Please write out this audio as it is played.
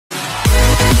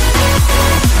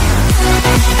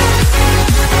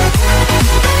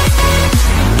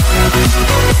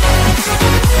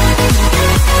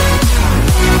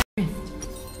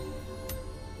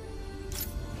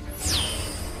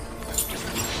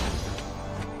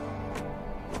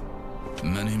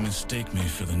Many mistake me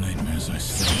for the nightmares I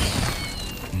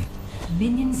slay.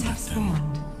 Minions have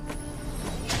spawned.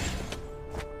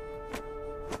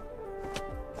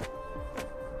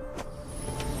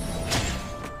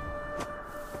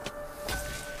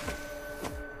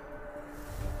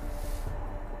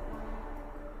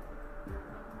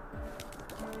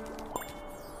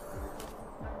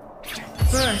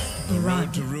 First The road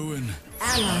blood. to ruin.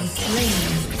 Ally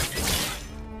slain.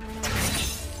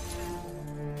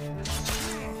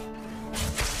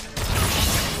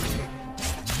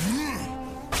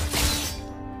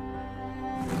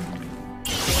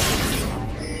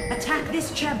 Attack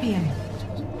this champion.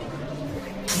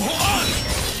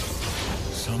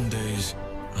 Some days,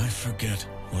 I forget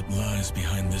what lies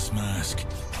behind this mask.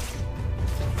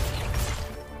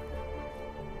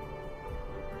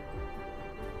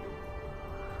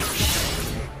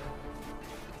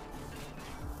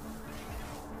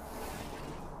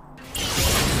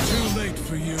 Too late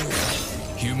for you.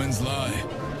 Humans lie.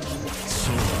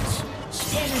 Swords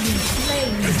speak. Enemy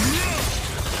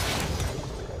slain.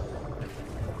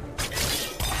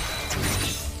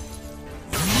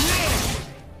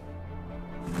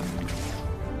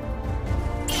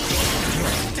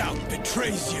 Doubt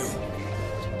betrays you.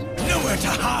 Nowhere to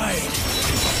hide.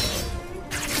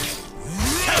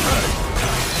 Severed.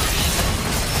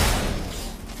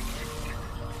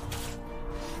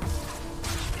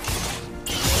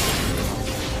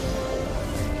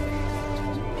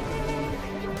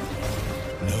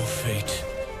 No fate,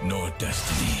 nor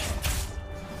destiny.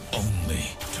 Only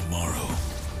tomorrow.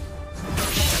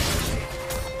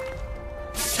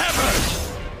 Severed!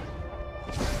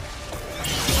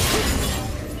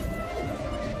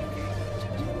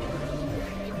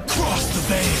 Cross the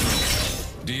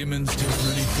veil! Demons take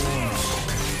many forms.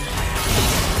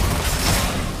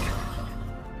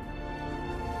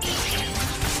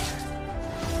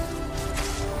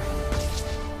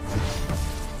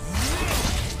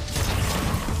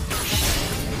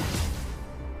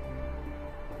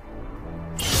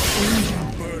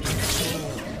 Burdened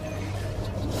soul.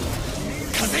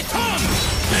 Cause they come!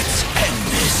 Let's end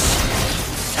this!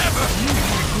 Sever!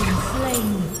 Slain.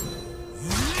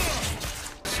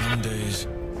 Some days,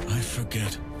 I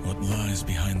forget what lies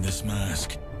behind this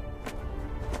mask.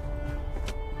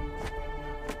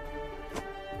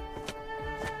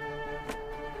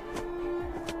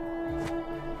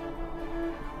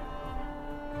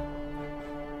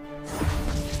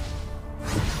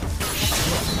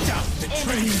 Doubt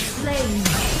Enemy betrays. slain.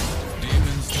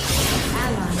 Demons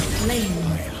Ally slain.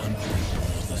 I hunt them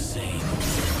all the same.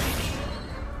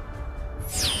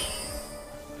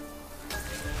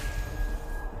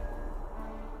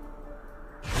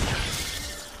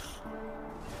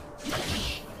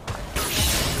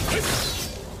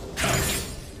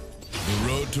 The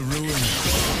road to ruin.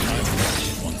 I've walked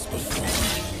it once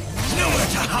before. Nowhere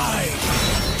to hide.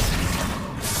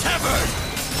 Severed.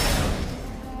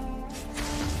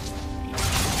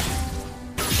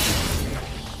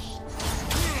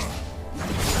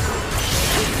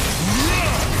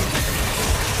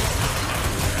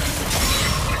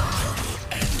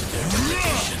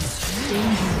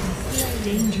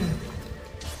 Danger.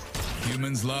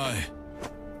 Humans lie.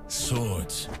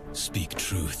 Swords speak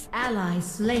truth. Ally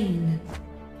slain.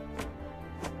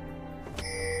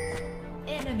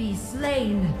 Enemy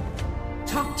slain.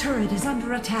 Top turret is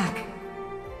under attack.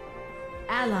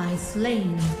 Ally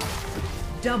slain.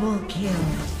 Double kill.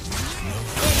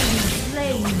 Enemy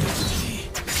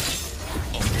slain.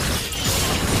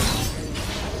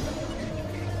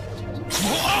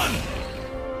 On!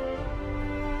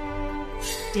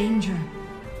 Danger.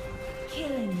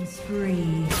 Killing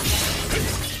spree.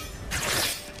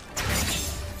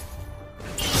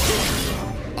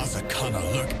 Azakana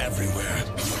lurk everywhere.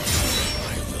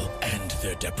 I will end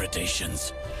their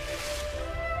depredations.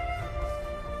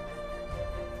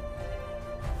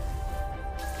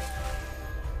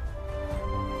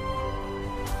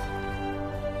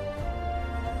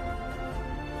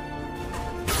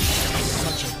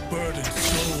 Such a burdened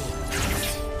soul.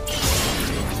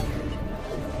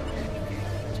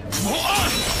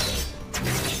 On!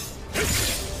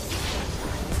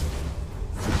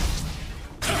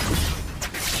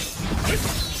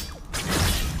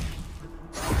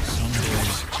 Some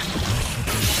days, I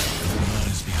forget what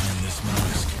lies behind this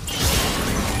mask.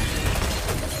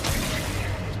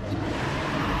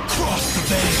 Cross the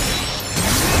veil!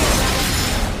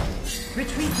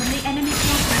 Retreat from the enemy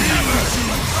camp.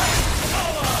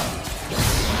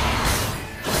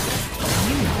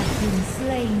 You have been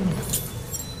slain.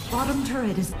 Bottom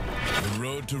turret is The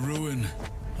road to ruin.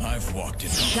 I've walked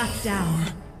it. shut down.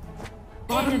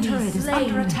 Bottom Enemy turret is slain.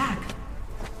 under attack.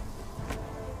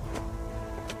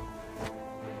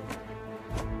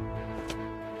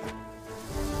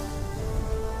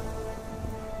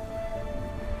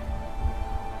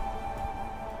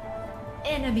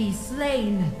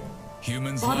 slain.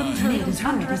 Humans Bottom lie. turret is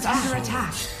under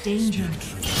attack. Danger.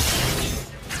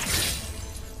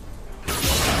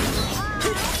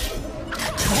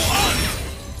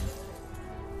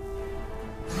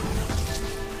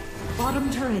 Bottom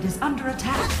turret is under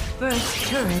attack. First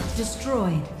turret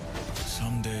destroyed.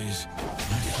 Some days,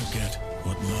 I forget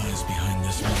what lies behind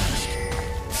this mask.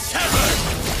 Severed!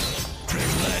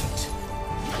 Relent!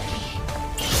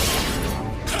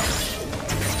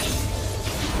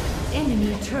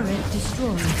 Enemy turret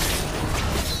destroyed.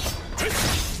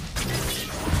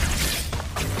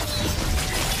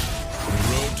 The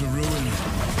road to ruin,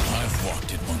 I've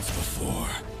walked it once before.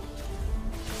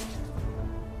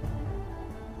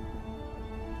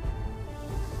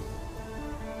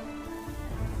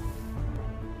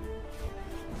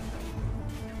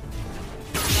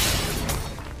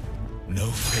 No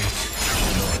fate,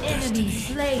 nor Enemy destiny.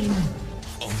 slain.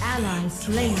 Ally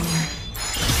slain.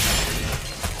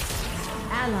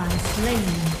 Ally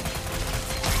slain.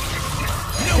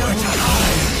 Nowhere to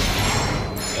hide!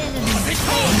 Enemy They slain.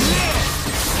 call me!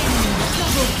 Enemy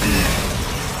double kill.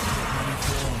 Many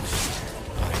forms,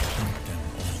 I hunt them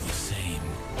all the same.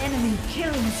 Enemy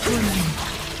killing spree.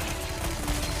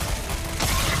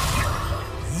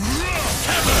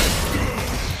 Severed!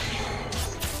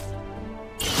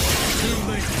 Too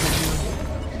late for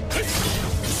you.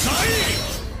 Sai!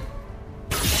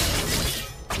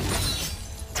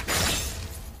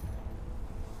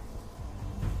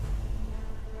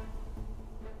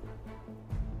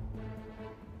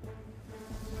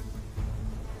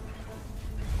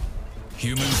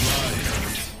 Humans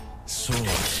lie.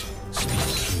 Swords speak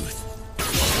truth.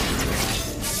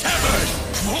 Severed!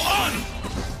 Go on!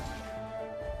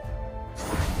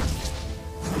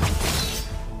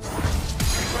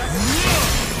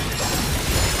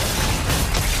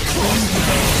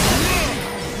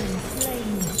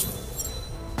 Slain.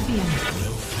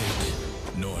 No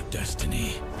fate, nor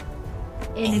destiny.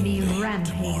 Enemy Only rampage.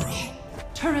 tomorrow.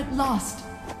 Turret lost.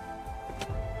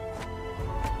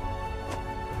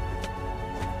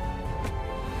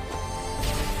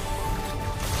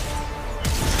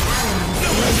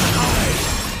 Nowhere to hide!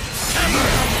 Slain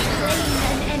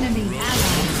an enemy.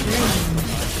 Ally slain.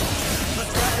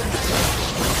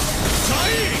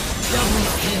 Sai! Double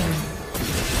kill.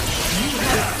 You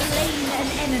have slain an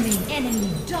enemy.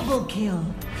 Enemy double kill.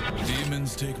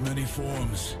 Demons take many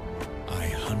forms. I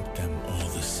hunt them all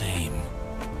the same.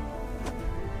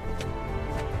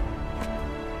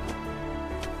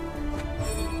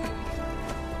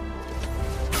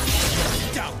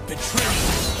 Doubt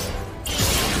betrays!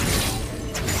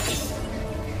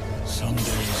 Some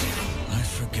days, I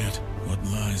forget what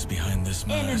lies behind this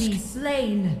mask. Enemy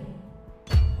slain.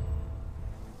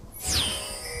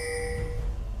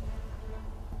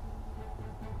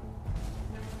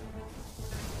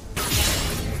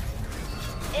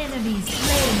 Enemy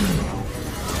slain.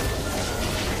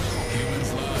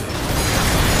 Humans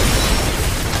lie.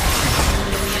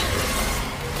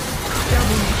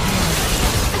 Double kill.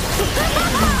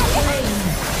 Enemy slain.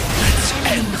 Let's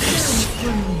end this!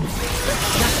 Killing spree.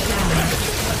 Shut down.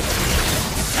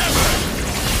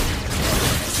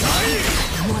 Sai!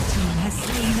 Your team has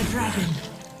slain the dragon.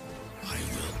 I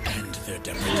will end their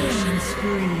degradation. Killing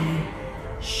spree.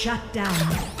 Shut down.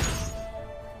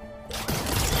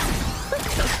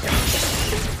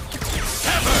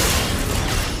 Severed!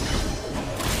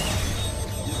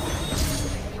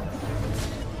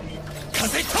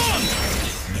 Kazeton!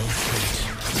 No fate,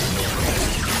 no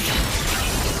destiny.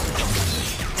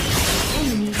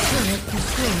 Enemy turret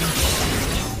destroyed.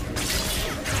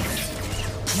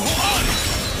 Go on!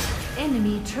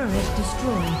 Enemy turret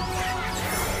destroyed.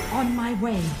 On my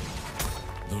way.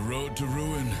 The road to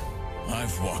ruin,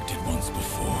 I've walked it once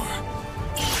before.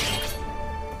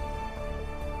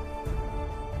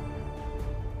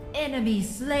 Enemy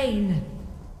slain.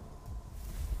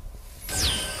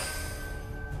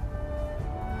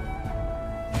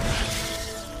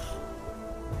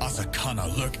 Asakana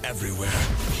lurk everywhere.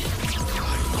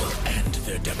 I will end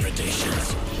their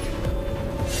depredations.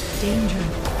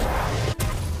 Danger.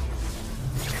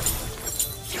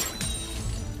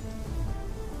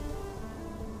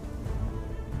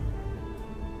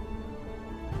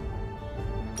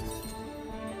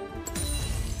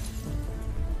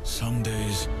 Some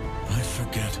days, I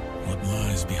forget what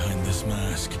lies behind this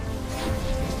mask.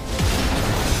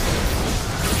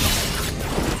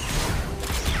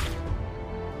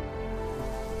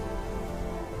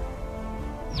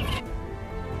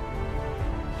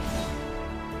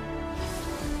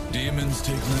 Demons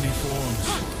take many forms.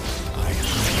 I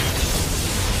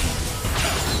hunt.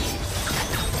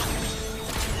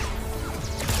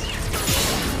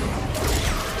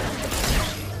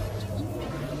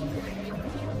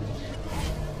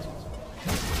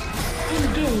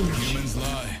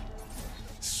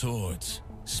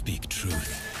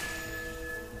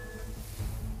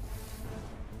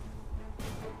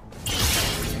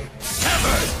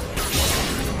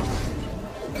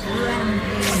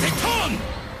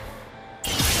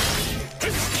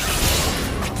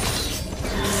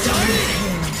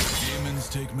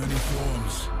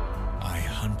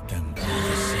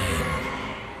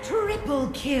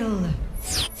 kill.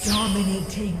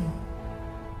 Dominating.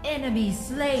 Enemy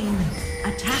slain.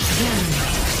 Attack them.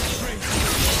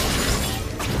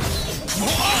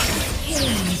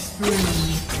 Killing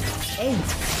spree. 8.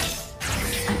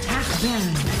 Attack them.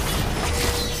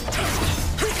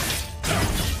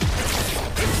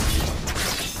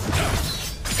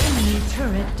 Enemy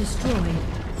turret destroyed.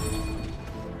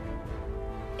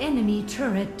 Enemy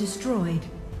turret destroyed.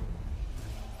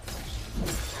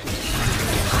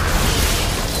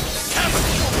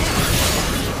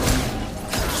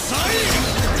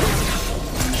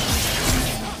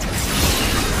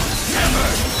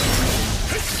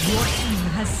 Your team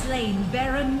has slain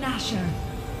Baron Nashor.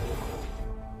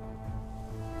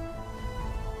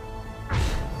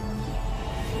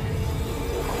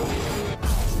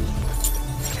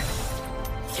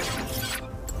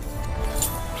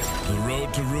 The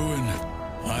road to ruin,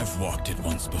 I've walked it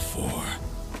once before.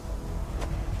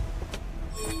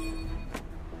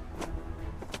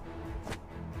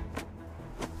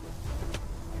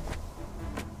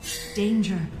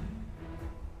 Danger.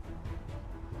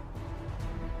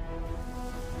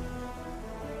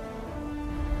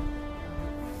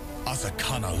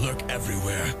 Asakana lurk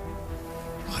everywhere.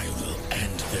 I will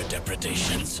end their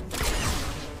depredations.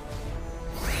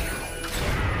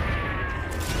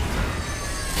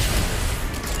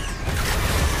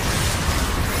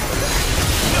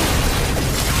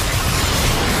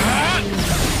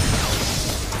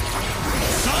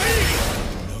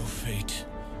 No fate,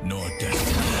 nor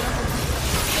destiny.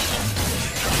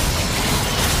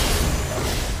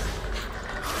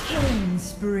 Killing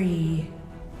spree.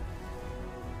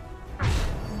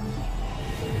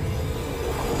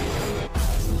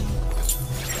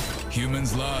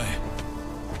 Humans lie.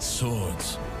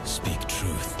 Swords speak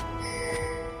truth.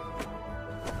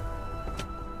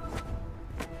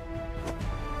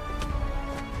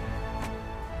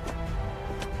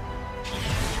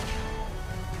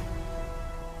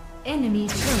 Enemy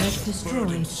turret destroyed.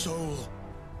 Burdened soul.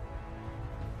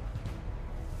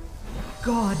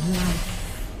 Godlike.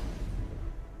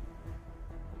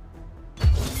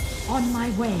 On my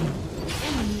way.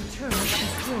 Enemy turret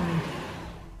destroyed.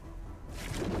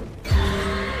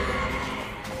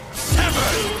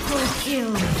 Triple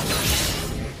kill.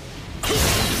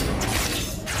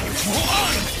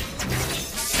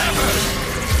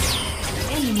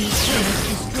 Enemy turret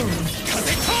destroyed.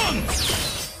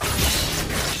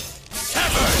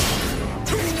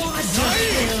 Quadra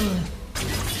kill.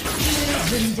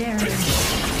 Legendary.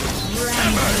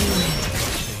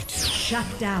 Rampage. Shut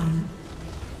down.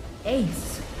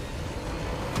 Ace.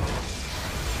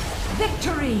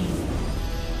 Victory!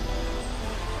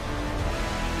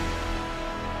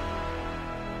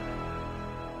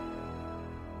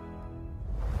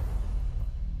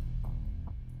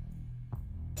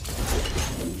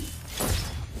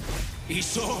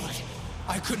 Isolde,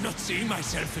 I could not see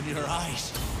myself in your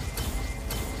eyes.